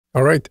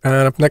All right,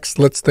 and up next,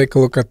 let's take a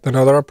look at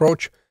another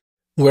approach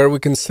where we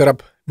can set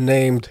up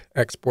named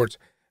exports.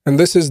 And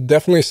this is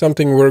definitely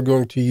something we're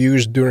going to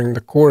use during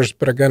the course.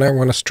 But again, I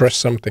want to stress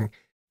something.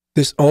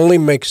 This only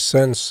makes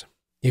sense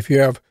if you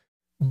have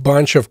a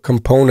bunch of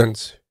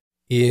components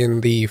in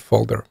the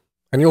folder.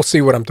 And you'll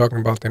see what I'm talking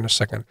about in a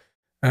second.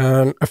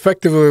 And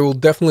effectively, we'll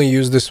definitely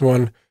use this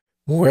one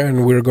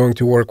when we're going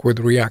to work with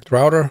React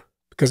Router,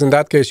 because in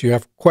that case, you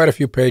have quite a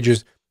few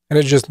pages, and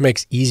it just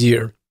makes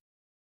easier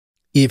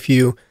if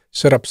you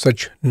set up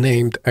such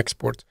named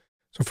exports.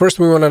 So first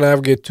we want to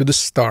navigate to the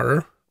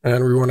starter,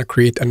 and we want to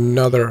create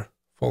another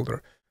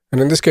folder. And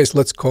in this case,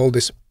 let's call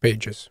this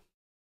pages.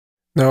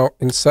 Now,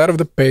 inside of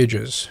the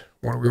pages,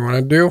 what we want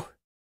to do,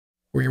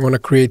 we want to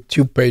create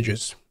two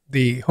pages,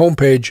 the home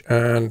page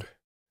and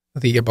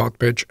the about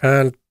page.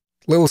 And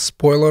little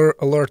spoiler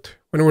alert,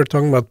 when we're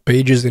talking about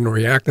pages in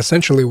React,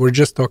 essentially we're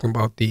just talking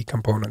about the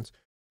components.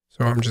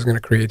 So I'm just going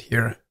to create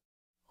here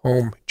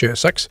home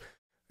JSX.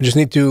 I just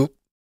need to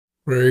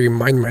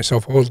remind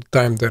myself all the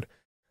time that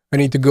I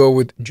need to go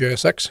with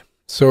JSX.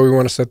 So we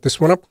want to set this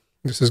one up.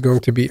 This is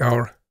going to be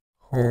our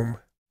home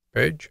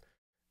page.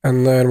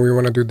 And then we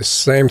want to do the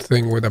same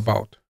thing with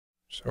about.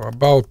 So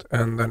about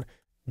and then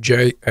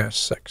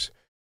JSX.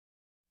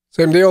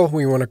 Same deal.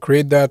 We want to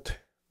create that.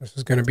 This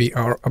is going to be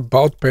our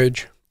about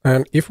page.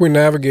 And if we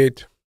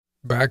navigate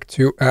back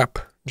to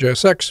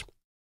app.jsx,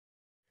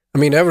 I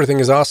mean, everything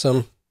is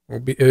awesome.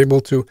 We'll be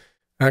able to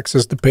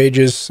access the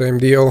pages. Same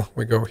deal.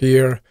 We go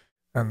here.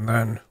 And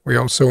then we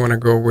also want to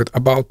go with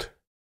about.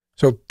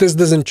 So this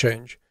doesn't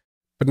change.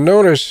 But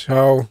notice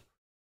how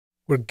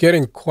we're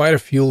getting quite a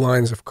few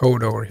lines of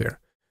code over here.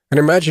 And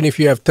imagine if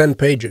you have 10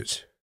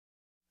 pages.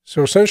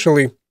 So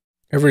essentially,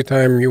 every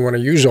time you want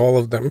to use all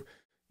of them,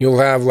 you'll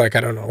have like,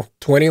 I don't know,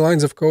 20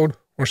 lines of code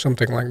or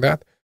something like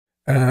that.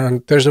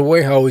 And there's a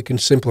way how we can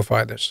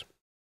simplify this.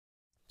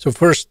 So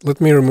first,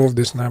 let me remove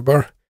this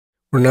navbar.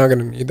 We're not going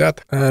to need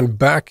that. And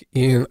back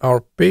in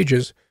our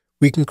pages,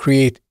 we can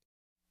create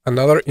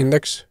another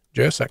index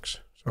JSX.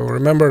 So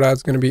remember,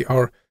 that's going to be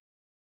our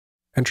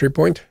entry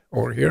point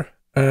over here.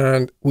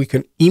 And we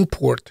can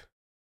import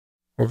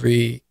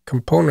the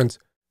components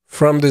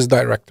from this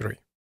directory.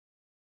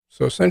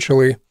 So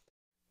essentially,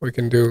 we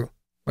can do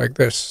like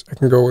this. I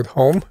can go with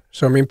home.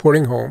 So I'm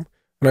importing home.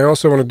 And I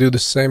also want to do the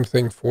same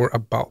thing for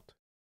about.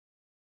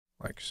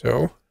 Like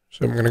so.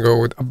 So I'm going to go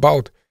with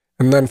about.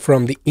 And then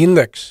from the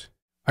index,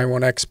 I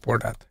want to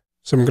export that.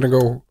 So I'm going to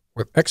go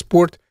with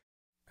export.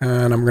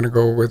 And I'm going to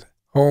go with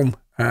home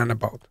and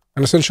about.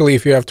 And essentially,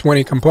 if you have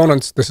 20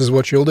 components, this is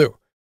what you'll do.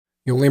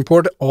 You'll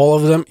import all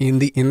of them in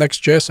the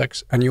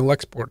index.jsx and you'll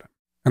export them.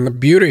 And the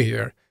beauty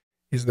here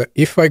is that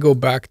if I go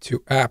back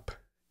to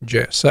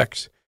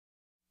app.jsx,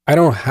 I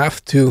don't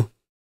have to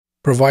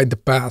provide the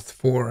path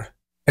for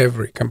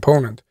every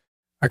component.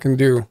 I can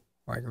do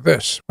like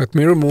this. Let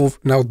me remove.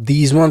 Now,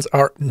 these ones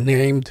are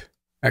named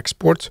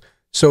exports.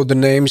 So the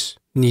names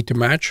need to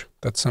match.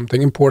 That's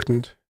something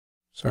important.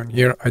 So in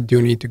here, I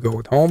do need to go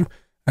with home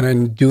and I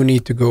do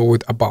need to go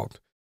with about.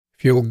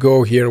 If you'll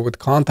go here with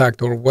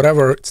contact or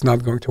whatever, it's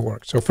not going to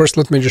work. So first,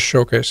 let me just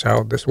showcase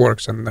how this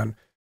works, and then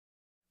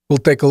we'll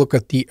take a look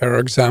at the error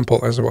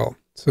example as well.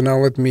 So now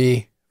let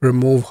me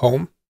remove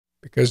home,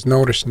 because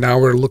notice now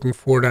we're looking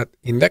for that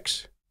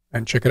index,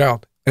 and check it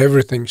out.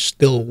 Everything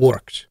still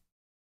works.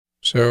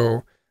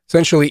 So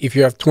essentially, if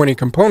you have 20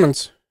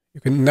 components,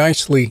 you can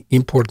nicely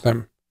import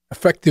them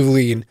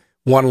effectively in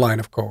one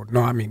line of code.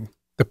 No, I mean,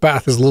 the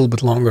path is a little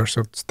bit longer,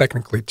 so it's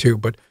technically two,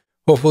 but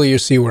hopefully you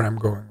see where I'm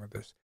going with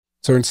this.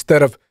 So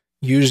instead of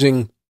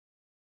using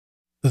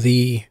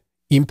the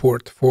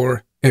import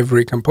for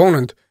every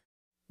component,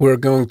 we're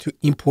going to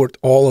import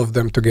all of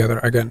them together.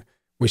 Again,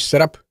 we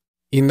set up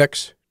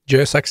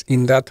index.jsx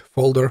in that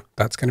folder.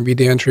 That's going to be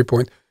the entry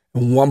point.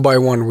 And one by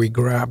one, we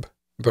grab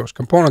those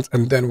components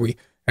and then we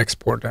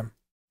export them.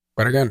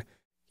 But again,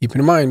 keep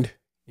in mind,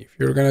 if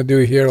you're going to do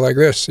here like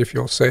this, if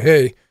you'll say,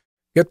 hey,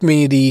 get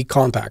me the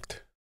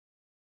contact,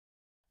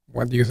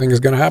 what do you think is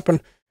going to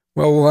happen?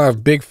 Well, we'll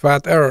have big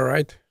fat error,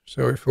 right?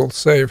 So if we'll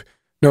save,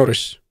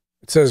 notice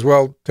it says,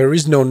 well, there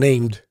is no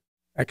named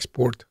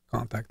export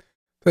contact.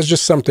 That's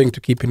just something to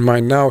keep in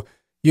mind. Now,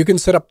 you can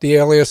set up the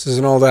aliases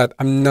and all that.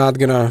 I'm not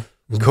going to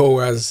go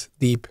as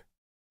deep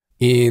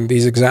in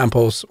these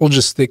examples. We'll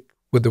just stick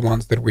with the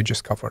ones that we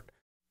just covered.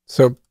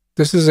 So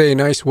this is a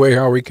nice way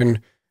how we can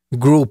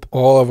group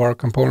all of our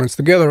components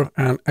together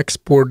and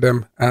export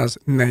them as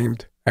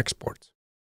named exports.